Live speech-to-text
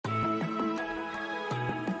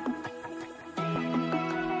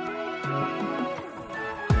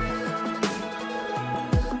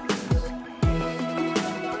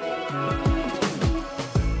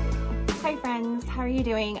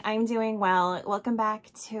I'm doing well. Welcome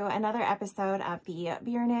back to another episode of the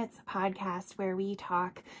KNITS podcast, where we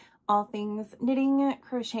talk all things knitting,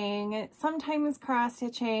 crocheting, sometimes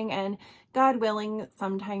cross-stitching, and God willing,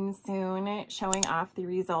 sometime soon, showing off the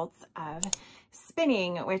results of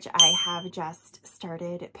spinning, which I have just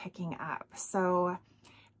started picking up. So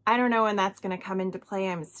I don't know when that's going to come into play.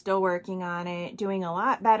 I'm still working on it, doing a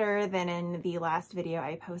lot better than in the last video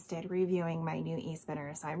I posted reviewing my new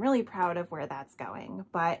e-spinner. So I'm really proud of where that's going,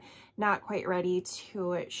 but not quite ready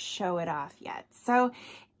to show it off yet. So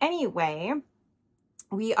anyway,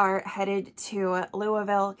 we are headed to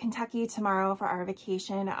Louisville, Kentucky tomorrow for our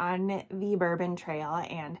vacation on the Bourbon Trail,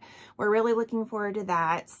 and we're really looking forward to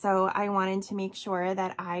that. So I wanted to make sure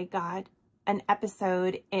that I got an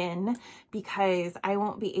episode in, because I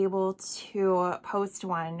won't be able to post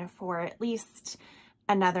one for at least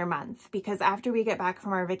another month, because after we get back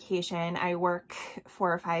from our vacation, I work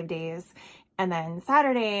 4 or 5 days, and then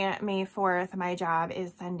Saturday, May 4th, my job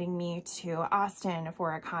is sending me to Austin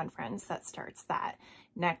for a conference that starts that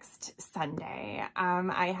next Sunday.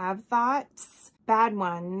 I have thoughts, bad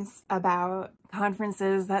ones, about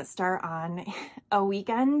conferences that start on a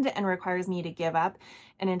weekend and requires me to give up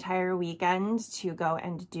an entire weekend to go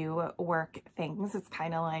and do work things. It's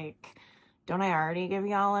kind of like, don't I already give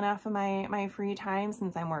y'all enough of my free time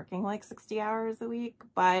since I'm working like 60 hours a week?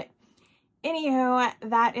 But anywho,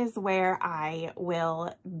 that is where I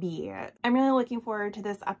will be. I'm really looking forward to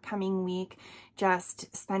this upcoming week,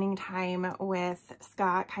 just spending time with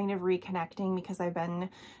Scott, kind of reconnecting, because I've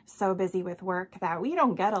been so busy with work that we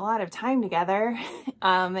don't get a lot of time together,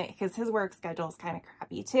 because his work schedule is kind of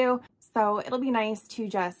crappy too. So it'll be nice to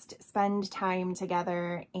just spend time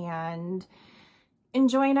together and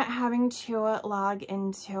enjoy not having to log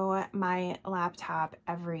into my laptop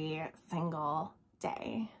every single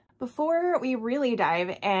day. Before we really dive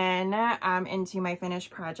in into my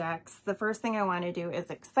finished projects, the first thing I want to do is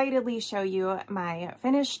excitedly show you my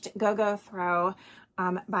finished Go-Go Throw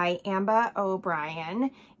by Amba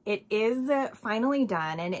O'Brien. It is finally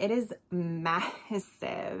done, and it is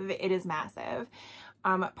massive. It is massive.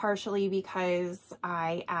 Partially because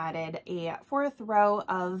I added a 4th row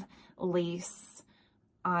of lace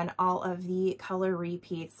on all of the color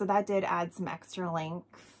repeats, so that did add some extra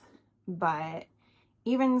length, but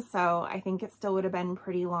even so, I think it still would have been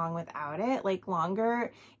pretty long without it. Like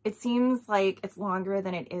longer, it seems like it's longer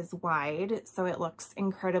than it is wide, so it looks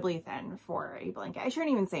incredibly thin for a blanket. I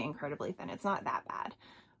shouldn't even say incredibly thin, it's not that bad,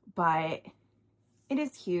 but it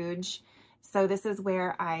is huge. So this is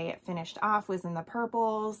where I finished off, was in the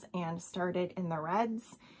purples and started in the reds.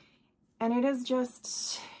 And it is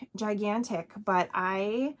just gigantic, but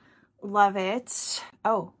I love it.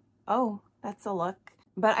 Oh, that's a look.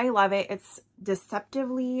 But I love it. It's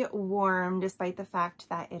deceptively warm despite the fact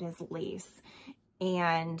that it is lace.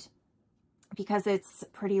 And because it's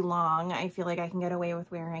pretty long, I feel like I can get away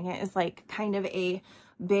with wearing it as like kind of a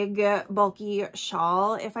big bulky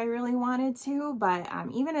shawl if I really wanted to, but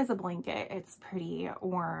even as a blanket, it's pretty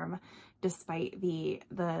warm despite the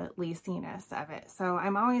laciness of it. So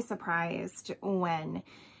I'm always surprised when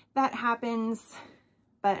that happens,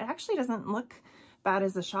 but it actually doesn't look bad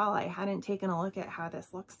as a shawl. I hadn't taken a look at how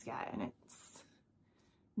this looks yet, and it's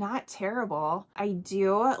not terrible. I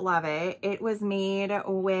do love it. It was made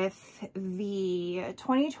with the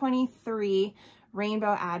 2023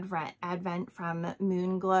 Rainbow Advent from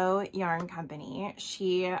Moonglow Yarn Company.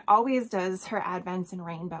 She always does her advents in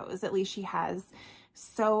rainbows, at least she has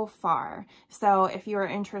so far. So if you are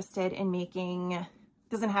interested in making,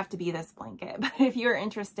 doesn't have to be this blanket, but if you're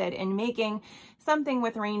interested in making something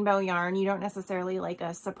with rainbow yarn, you don't necessarily like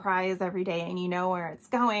a surprise every day and you know where it's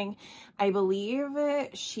going, I believe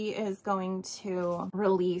she is going to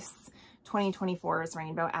release 2024's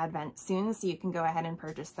Rainbow Advent soon, so you can go ahead and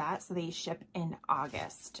purchase that. So they ship in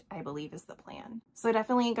August, I believe is the plan. So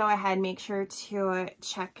definitely go ahead, make sure to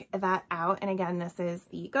check that out. And again, this is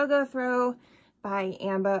the Go-Go Throw by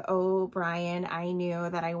Amba O'Brien. I knew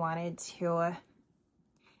that I wanted to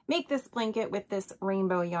make this blanket with this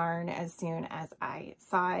rainbow yarn as soon as I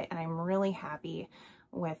saw it, and I'm really happy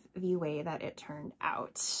with the way that it turned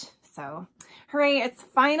out. So hooray, it's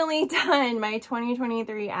finally done. My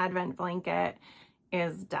 2023 Advent blanket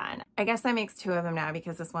is done. I guess that makes 2 of them now,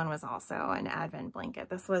 because this one was also an Advent blanket.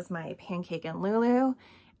 This was my Pancake and Lulu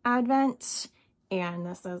Advent, and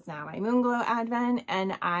this is now my Moonglow Advent,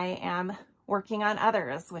 and I am working on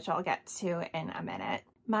others, which I'll get to in a minute.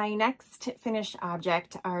 My next finished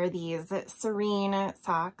object are these Serene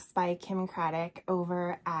socks by Kim Craddock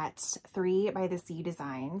over at 3 by the Sea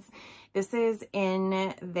Designs. This is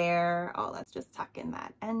in their, oh, let's just tuck in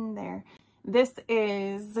that end there. This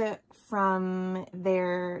is from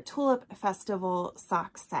their Tulip Festival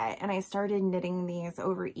sock set, and I started knitting these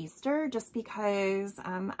over Easter just because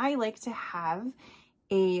I like to have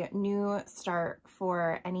a new start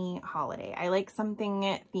for any holiday. I like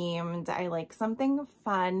something themed, I like something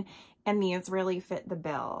fun, and these really fit the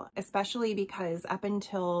bill, especially because up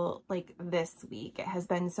until like this week, it has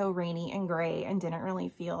been so rainy and gray and didn't really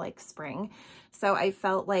feel like spring. So I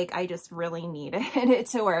felt like I just really needed it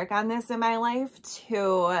to work on this in my life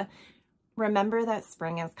to remember that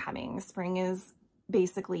spring is coming. Spring is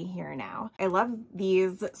basically here now. I love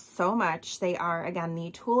these so much. They are, again, the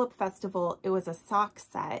Tulip Festival. It was a sock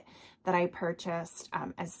set that I purchased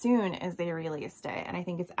as soon as they released it, and I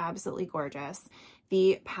think it's absolutely gorgeous.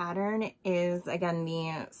 The pattern is, again,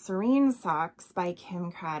 the Serene Socks by Kim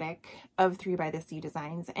Craddock of 3 by the Sea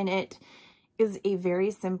Designs, and it is a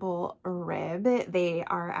very simple rib. They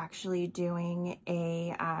are actually doing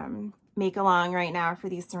a make along right now for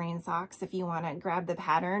these Serene socks if you want to grab the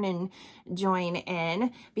pattern and join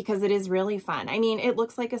in, because it is really fun. I mean, it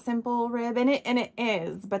looks like a simple rib, and it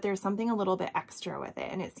is, but there's something a little bit extra with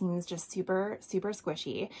it, and it seems just super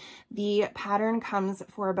squishy. The pattern comes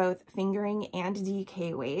for both fingering and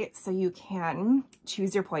DK weight, so you can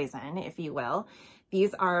choose your poison, if you will.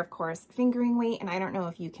 These are, of course, fingering weight, and I don't know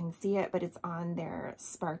if you can see it, but it's on their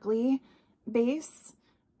sparkly base,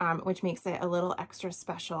 which makes it a little extra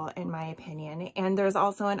special in my opinion. And there's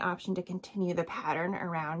also an option to continue the pattern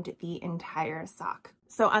around the entire sock.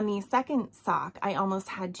 So on the second sock, I almost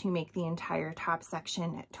had to make the entire top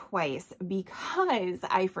section twice because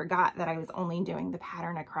I forgot that I was only doing the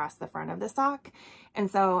pattern across the front of the sock. And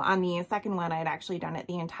so on the second one, I'd actually done it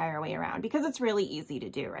the entire way around because it's really easy to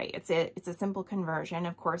do, right? It's a simple conversion.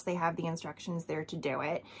 Of course, they have the instructions there to do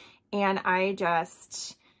it. And I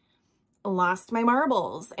just lost my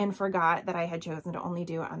marbles and forgot that I had chosen to only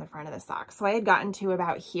do it on the front of the sock. So I had gotten to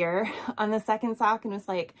about here on the second sock and was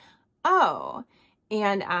like, oh.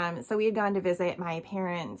 And so we had gone to visit my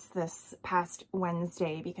parents this past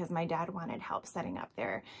Wednesday because my dad wanted help setting up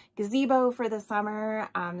their gazebo for the summer.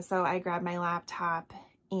 So I grabbed my laptop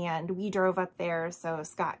and we drove up there so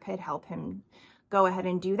Scott could help him go ahead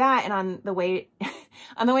and do that. And on the way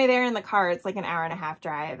there in the car, it's like an 1.5-hour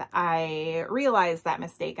drive, I realized that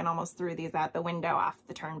mistake and almost threw these out the window off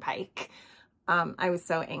the turnpike. I was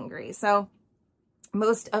so angry. So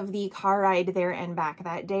most of the car ride there and back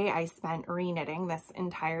that day, I spent reknitting this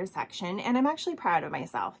entire section, and I'm actually proud of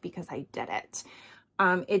myself because I did it.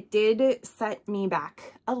 It did set me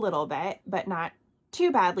back a little bit, but not too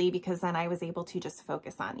badly, because then I was able to just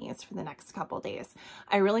focus on these for the next couple days.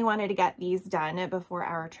 I really wanted to get these done before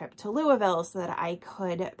our trip to Louisville so that I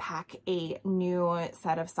could pack a new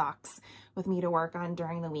set of socks with me to work on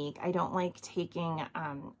during the week. I don't like taking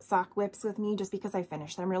sock whips with me just because I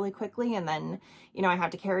finish them really quickly, and then, you know, I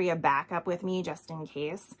have to carry a backup with me just in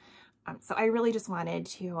case. So I really just wanted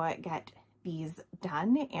to get these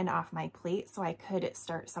done and off my plate so I could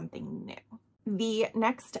start something new. The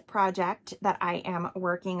next project that I am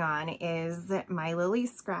working on is my Lily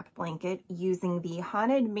scrap blanket using the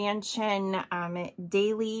Haunted Mansion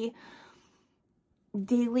daily,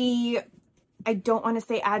 I don't want to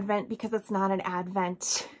say advent because it's not an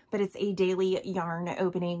advent, but it's a daily yarn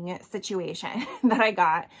opening situation that I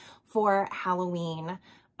got for Halloween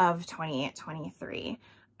of 2023.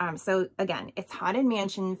 So again, it's Haunted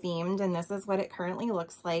Mansion themed, and this is what it currently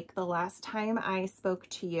looks like. The last time I spoke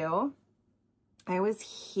to you, I was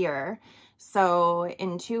here. So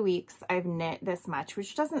in 2 weeks, I've knit this much,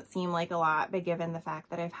 which doesn't seem like a lot, but given the fact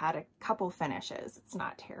that I've had a couple finishes, it's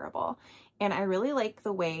not terrible. And I really like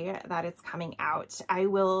the way that it's coming out. I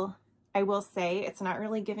will say it's not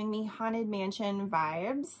really giving me Haunted Mansion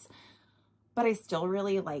vibes, but I still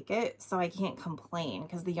really like it, so I can't complain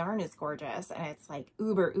because the yarn is gorgeous and it's like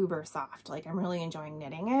uber soft. Like, I'm really enjoying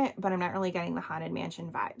knitting it, but I'm not really getting the Haunted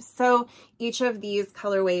Mansion vibes. So each of these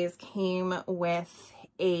colorways came with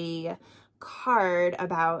a card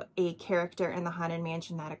about a character in the Haunted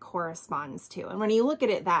Mansion that it corresponds to. And when you look at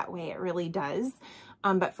it that way, it really does.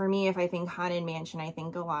 But for me, if I think Haunted Mansion, I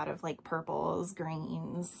think a lot of like purples,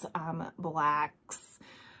 greens, blacks,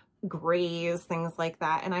 grays, things like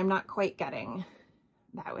that. And I'm not quite getting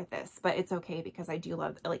that with this, but it's okay because I do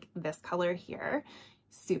love like this color here.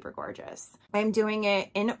 Super gorgeous. I'm doing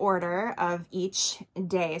it in order of each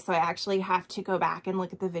day. So I actually have to go back and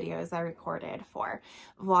look at the videos I recorded for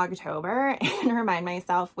Vlogtober and remind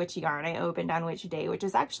myself which yarn I opened on which day, which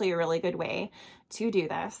is actually a really good way to do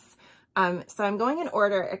this. So I'm going in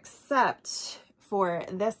order, except for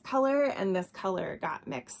this color and this color got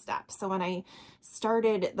mixed up. So when I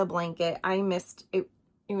started the blanket, I missed it.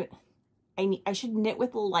 I should knit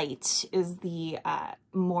with light is the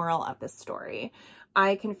moral of the story.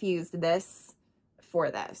 I confused this for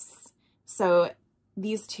this. So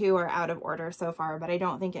these two are out of order so far, but I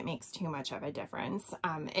don't think it makes too much of a difference.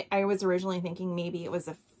 I was originally thinking maybe it was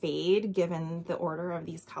a fade given the order of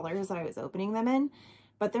these colors that I was opening them in,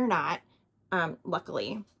 but they're not,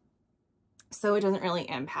 luckily. So it doesn't really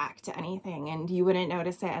impact anything, and you wouldn't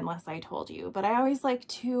notice it unless I told you. But I always like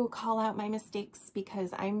to call out my mistakes because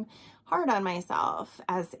I'm hard on myself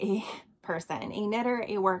as a person, a knitter,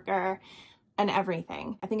 a worker, and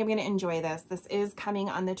everything. I think I'm going to enjoy this. This is coming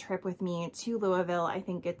on the trip with me to Louisville. I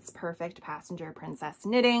think it's perfect passenger princess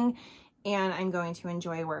knitting, and I'm going to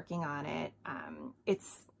enjoy working on it.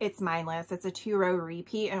 It's mindless. It's a 2-row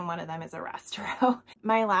repeat, and one of them is a rest row.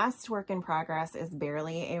 My last work in progress is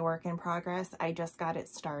barely a work in progress. I just got it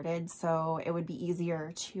started, so it would be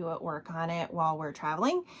easier to work on it while we're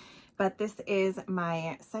traveling. But this is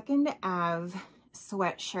my second Av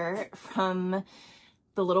sweatshirt from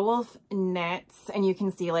the Little Wolf Knits, and you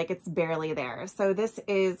can see like it's barely there. So this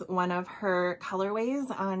is one of her colorways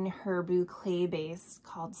on her boucle base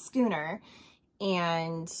called Schooner.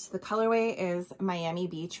 And the colorway is Miami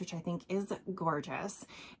Beach, which I think is gorgeous.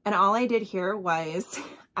 And all I did here was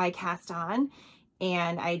I cast on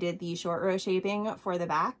and I did the short row shaping for the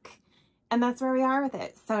back, and that's where we are with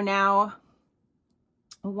it. So now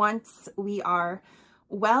once we are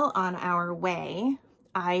well on our way,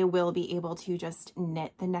 I will be able to just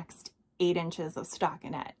knit the next 8 inches of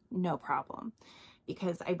stockinette, no problem,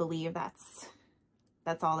 because I believe that's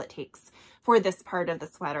all it takes for this part of the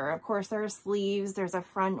sweater. Of course, there are sleeves, there's a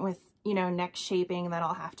front with, you know, neck shaping that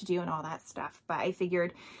I'll have to do and all that stuff. But I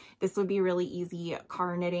figured this would be really easy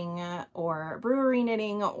car knitting or brewery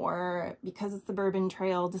knitting, or because it's the Bourbon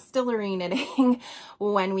Trail, distillery knitting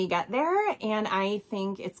when we get there. And I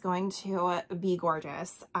think it's going to be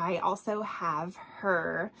gorgeous. I also have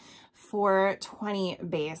her 420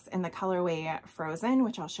 base in the colorway Frozen,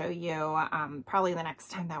 which I'll show you probably the next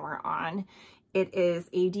time that we're on. It is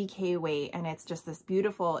a DK weight, and it's just this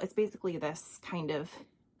beautiful, it's basically this kind of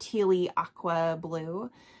tealy aqua blue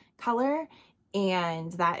color,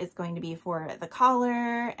 and that is going to be for the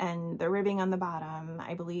collar and the ribbing on the bottom.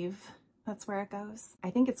 I believe that's where it goes. I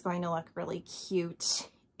think it's going to look really cute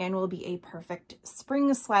and will be a perfect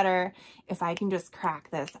spring sweater if I can just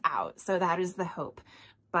crack this out. So that is the hope.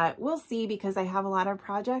 But we'll see, because I have a lot of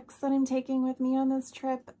projects that I'm taking with me on this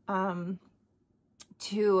trip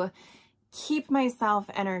to keep myself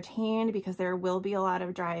entertained, because there will be a lot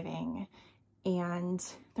of driving, and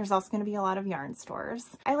there's also going to be a lot of yarn stores.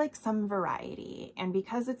 I like some variety, and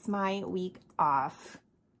because it's my week off,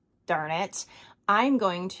 darn it, I'm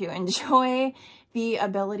going to enjoy the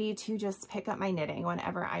ability to just pick up my knitting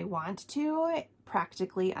whenever I want to,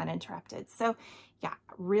 practically uninterrupted. So yeah,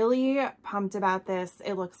 really pumped about this.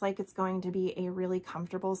 It looks like it's going to be a really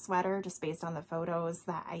comfortable sweater just based on the photos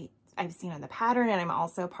that I've seen on the pattern, and I'm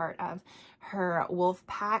also part of her wolf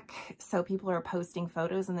pack, so people are posting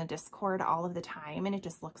photos in the Discord all of the time, and it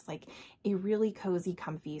just looks like a really cozy,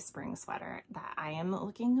 comfy spring sweater that I am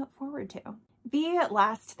looking forward to. The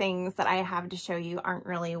last things that I have to show you aren't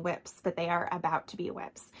really whips, but they are about to be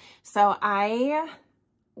whips. So I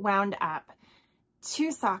wound up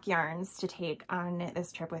 2 sock yarns to take on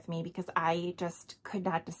this trip with me because I just could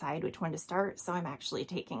not decide which one to start, so I'm actually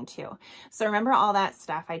taking 2. So remember all that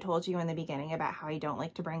stuff I told you in the beginning about how I don't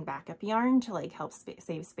like to bring backup yarn to like help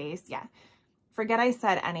save space? Yeah, forget I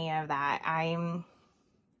said any of that. I'm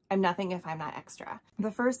nothing if I'm not extra.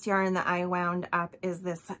 The first yarn that I wound up is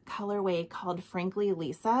this colorway called Frankly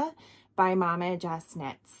Lisa by Mama Jess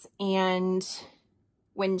Knits, and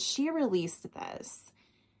when she released this,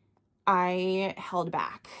 I held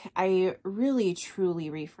back. I really truly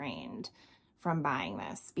refrained from buying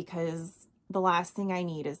this because the last thing I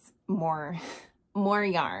need is more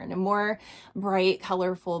yarn, more bright,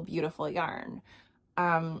 colorful, beautiful yarn.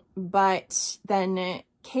 But then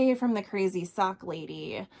Kay from the Crazy Sock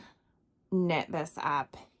Lady knit this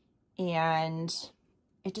up, and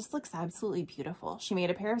it just looks absolutely beautiful. She made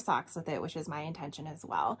a pair of socks with it, which is my intention as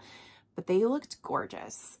well, but they looked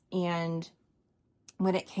gorgeous. And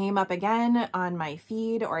when it came up again on my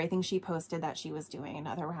feed, or I think she posted that she was doing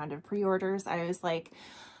another round of pre-orders, I was like,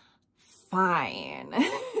 fine.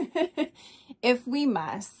 If we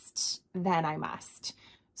must, then I must.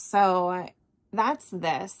 So that's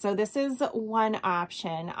this. So this is one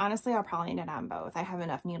option. Honestly, I'll probably knit on both. I have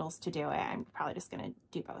enough needles to do it. I'm probably just going to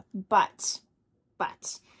do both. But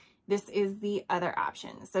this is the other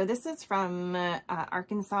option. So this is from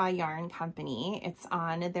Arkansas Yarn Company. It's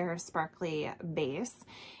on their sparkly base,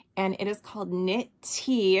 and it is called Knit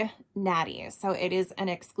Tea Natty. So it is an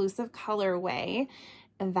exclusive colorway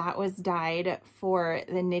that was dyed for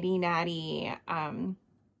the Knitty Natty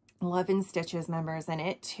Love and Stitches members, and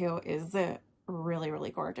it too is really,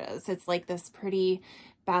 really gorgeous. It's like this pretty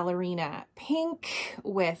ballerina pink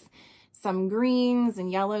with some greens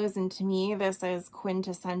and yellows, and to me this is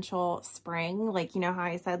quintessential spring. Like, you know how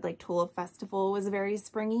I said like Tulip Festival was very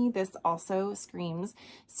springy? This also screams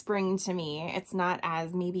spring to me. It's not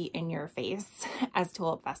as maybe in your face as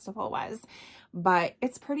Tulip Festival was, but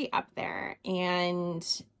it's pretty up there, and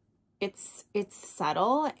it's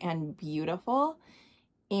subtle and beautiful.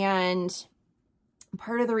 And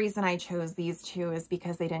part of the reason I chose these two is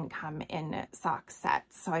because they didn't come in sock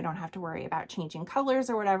sets, so I don't have to worry about changing colors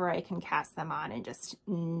or whatever. I can cast them on and just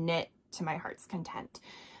knit to my heart's content.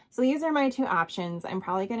 So these are my two options. I'm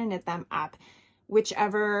probably going to knit them up.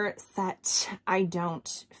 Whichever set I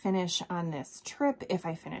don't finish on this trip, if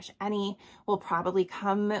I finish any, will probably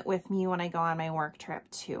come with me when I go on my work trip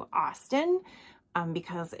to Austin.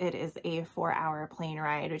 Because it is a 4-hour plane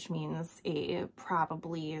ride, which means a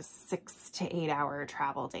probably 6 to 8 hour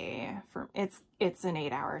travel day. It's an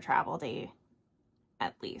 8-hour travel day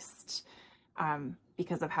at least,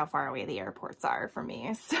 because of how far away the airports are from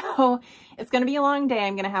me. So it's going to be a long day.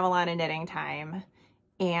 I'm going to have a lot of knitting time,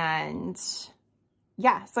 and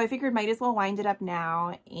yeah, so I figured might as well wind it up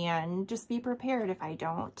now and just be prepared if I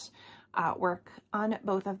don't work on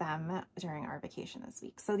both of them during our vacation this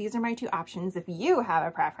week. So these are my two options. If you have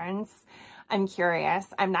a preference, I'm curious.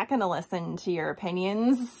 I'm not going to listen to your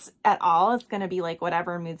opinions at all. It's going to be like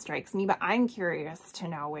whatever mood strikes me, but I'm curious to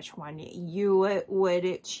know which one you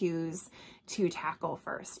would choose to tackle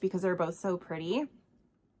first, because they're both so pretty.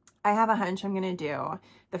 I have a hunch I'm going to do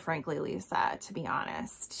the Frankly Lisa, to be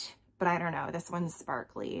honest, but I don't know. This one's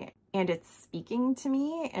sparkly and it's speaking to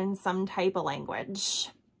me in some type of language.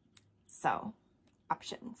 So,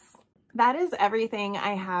 options. That is everything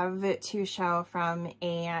I have to show from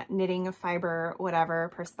a knitting, fiber,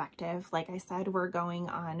 whatever perspective. Like I said, we're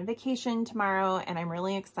going on vacation tomorrow and I'm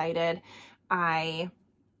really excited. I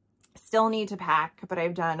still need to pack, but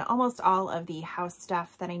I've done almost all of the house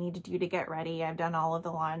stuff that I need to do to get ready. I've done all of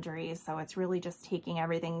the laundry, so it's really just taking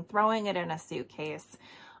everything, throwing it in a suitcase,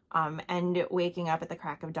 and waking up at the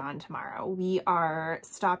crack of dawn tomorrow. We are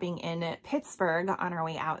stopping in Pittsburgh on our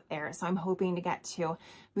way out there, so I'm hoping to get to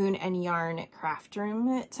Moon and Yarn Craft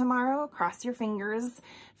Room tomorrow. Cross your fingers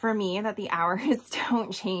for me that the hours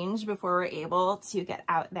don't change before we're able to get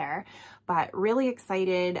out there, but really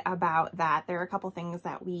excited about that. There are a couple things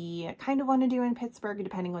that we kind of want to do in Pittsburgh,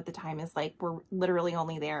 depending what the time is like. We're literally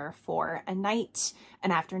only there for a night,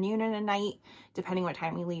 an afternoon and a night, depending what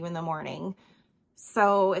time we leave in the morning.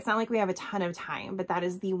 So it's not like we have a ton of time, but that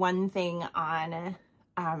is the one thing on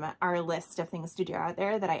our list of things to do out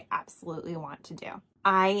there that I absolutely want to do.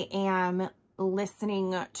 I am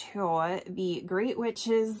listening to the Great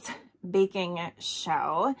Witches Baking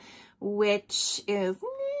Show, which is,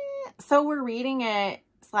 so we're reading it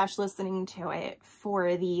 / listening to it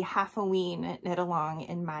for the Halloween knit along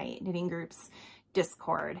in my knitting group's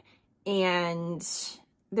Discord. And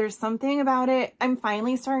there's something about it, I'm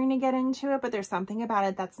finally starting to get into it, but there's something about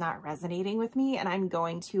it that's not resonating with me, and I'm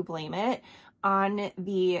going to blame it on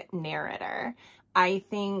the narrator. I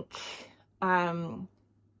think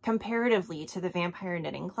comparatively to the Vampire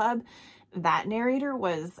Knitting Club, that narrator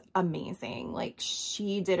was amazing. Like,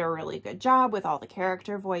 she did a really good job with all the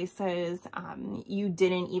character voices. You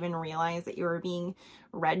didn't even realize that you were being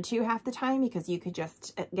read to half the time because you could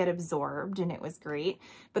just get absorbed, and it was great.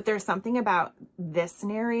 But there's something about this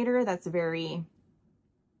narrator that's very,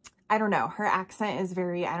 I don't know, her accent is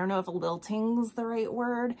very, I don't know if lilting's the right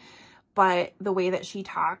word, but the way that she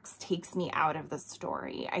talks takes me out of the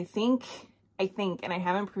story. I think, and I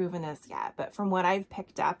haven't proven this yet, but from what I've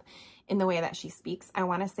picked up in the way that she speaks, I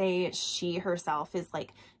want to say she herself is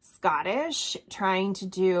like Scottish, trying to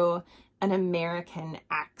do an American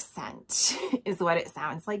accent is what it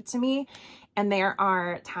sounds like to me. And there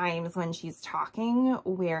are times when she's talking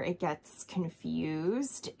where it gets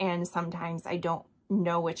confused, and sometimes I don't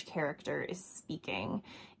know which character is speaking,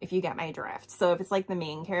 if you get my drift. So if it's like the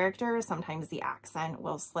main character, sometimes the accent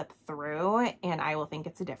will slip through and I will think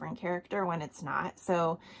it's a different character when it's not.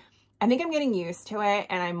 So I think I'm getting used to it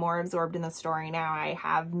and I'm more absorbed in the story now. I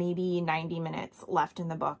have maybe 90 minutes left in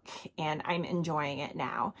the book and I'm enjoying it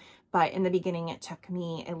now. But in the beginning, it took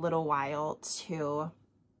me a little while to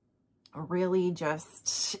really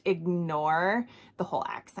just ignore the whole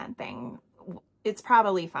accent thing. It's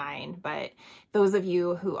probably fine, but those of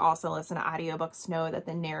you who also listen to audiobooks know that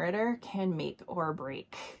the narrator can make or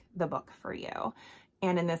break the book for you.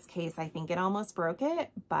 And in this case, I think it almost broke it,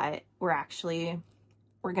 but we're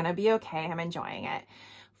gonna be okay. I'm enjoying it.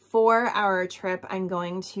 For our trip, I'm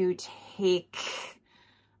going to take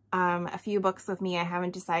a few books with me. I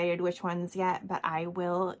haven't decided which ones yet, but I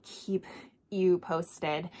will keep you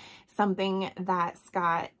posted. Something that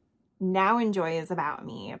Scott now enjoys about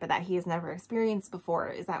me, but that he has never experienced before,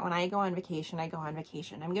 is that when I go on vacation, I go on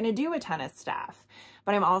vacation. I'm going to do a ton of stuff,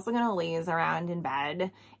 but I'm also going to laze around in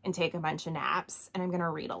bed and take a bunch of naps, and I'm going to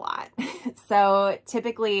read a lot. So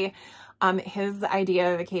typically, his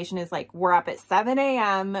idea of vacation is like, we're up at 7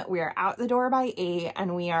 a.m., we are out the door by 8,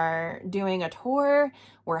 and we are doing a tour,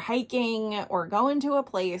 we're hiking, we're going to a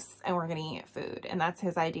place, and we're going to eat food. And that's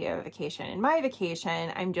his idea of vacation. In my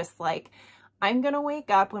vacation, I'm just like, I'm going to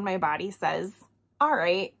wake up when my body says, all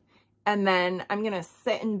right, and then I'm going to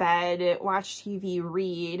sit in bed, watch TV,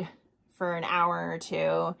 read for an hour or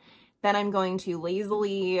two. Then I'm going to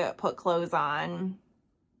lazily put clothes on.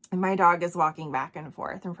 And my dog is walking back and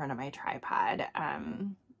forth in front of my tripod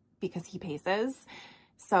because he paces.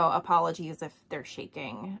 So apologies if they're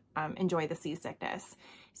shaking. Enjoy the seasickness.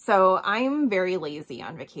 So I'm very lazy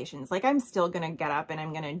on vacations. Like, I'm still going to get up and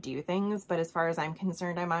I'm going to do things. But as far as I'm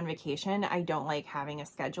concerned, I'm on vacation. I don't like having a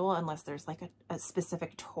schedule unless there's like a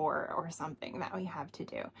specific tour or something that we have to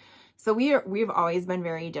do. So we've always been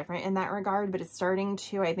very different in that regard, but it's starting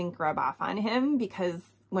to, I think, rub off on him, because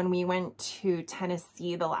when we went to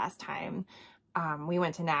Tennessee the last time, we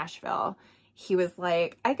went to Nashville, he was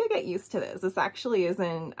like, I could get used to this. This actually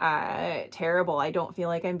isn't terrible. I don't feel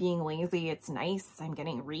like I'm being lazy. It's nice. I'm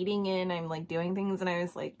getting reading in. I'm like doing things. And I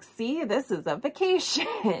was like, see, this is a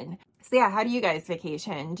vacation. So yeah, how do you guys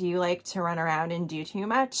vacation? Do you like to run around and do too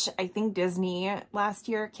much? I think Disney last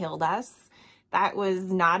year killed us. That was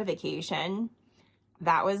not a vacation.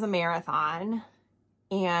 That was a marathon.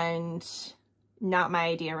 And not my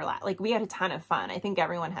idea. Like, we had a ton of fun. I think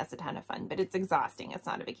everyone has a ton of fun, but it's exhausting. It's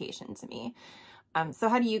not a vacation to me. So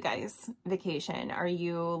how do you guys vacation? Are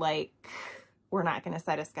you like, we're not going to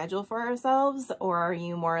set a schedule for ourselves? Or are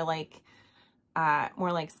you more like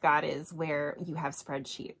Scott is, where you have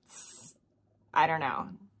spreadsheets? I don't know.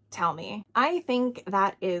 Tell me. I think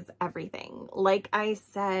that is everything. Like I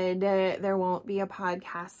said, there won't be a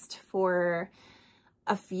podcast for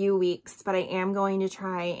a few weeks, but I am going to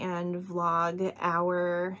try and vlog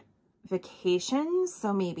our vacations.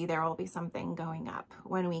 So maybe there will be something going up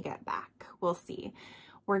when we get back. We'll see.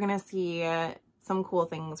 We're going to see some cool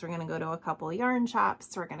things. We're going to go to a couple yarn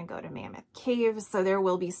shops. We're going to go to Mammoth Caves. So there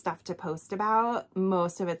will be stuff to post about.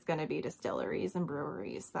 Most of it's going to be distilleries and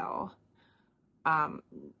breweries, though.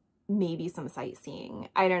 Maybe some sightseeing.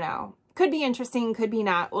 I don't know. Could be interesting, could be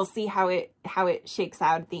not. We'll see how it shakes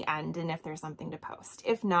out at the end and if there's something to post.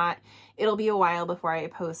 If not, it'll be a while before I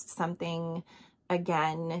post something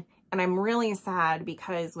again. And I'm really sad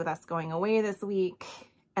because with us going away this week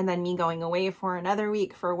and then me going away for another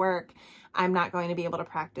week for work, I'm not going to be able to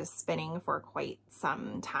practice spinning for quite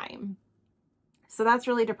some time. So that's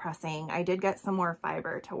really depressing. I did get some more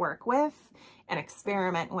fiber to work with and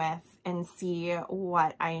experiment with and see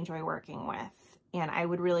what I enjoy working with. And I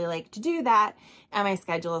would really like to do that, and my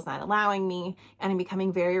schedule is not allowing me, and I'm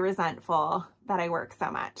becoming very resentful that I work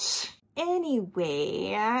so much.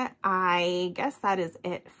 Anyway, I guess that is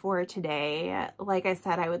it for today. Like I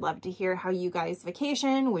said, I would love to hear how you guys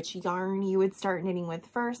vacation, which yarn you would start knitting with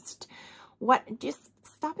first. Just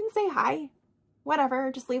stop and say hi.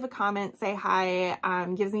 Whatever, just leave a comment, say hi.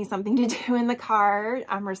 Gives me something to do in the car.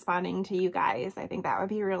 I'm responding to you guys. I think that would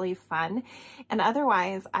be really fun. And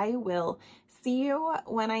otherwise, I will see you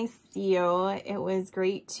when I see you. It was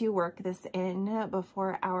great to work this in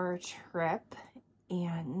before our trip.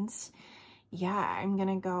 And yeah, I'm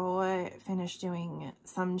gonna go finish doing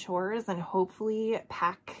some chores and hopefully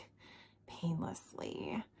pack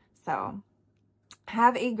painlessly. So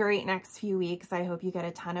have a great next few weeks. I hope you get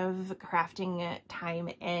a ton of crafting time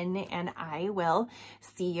in, and I will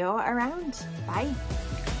see you around. Bye.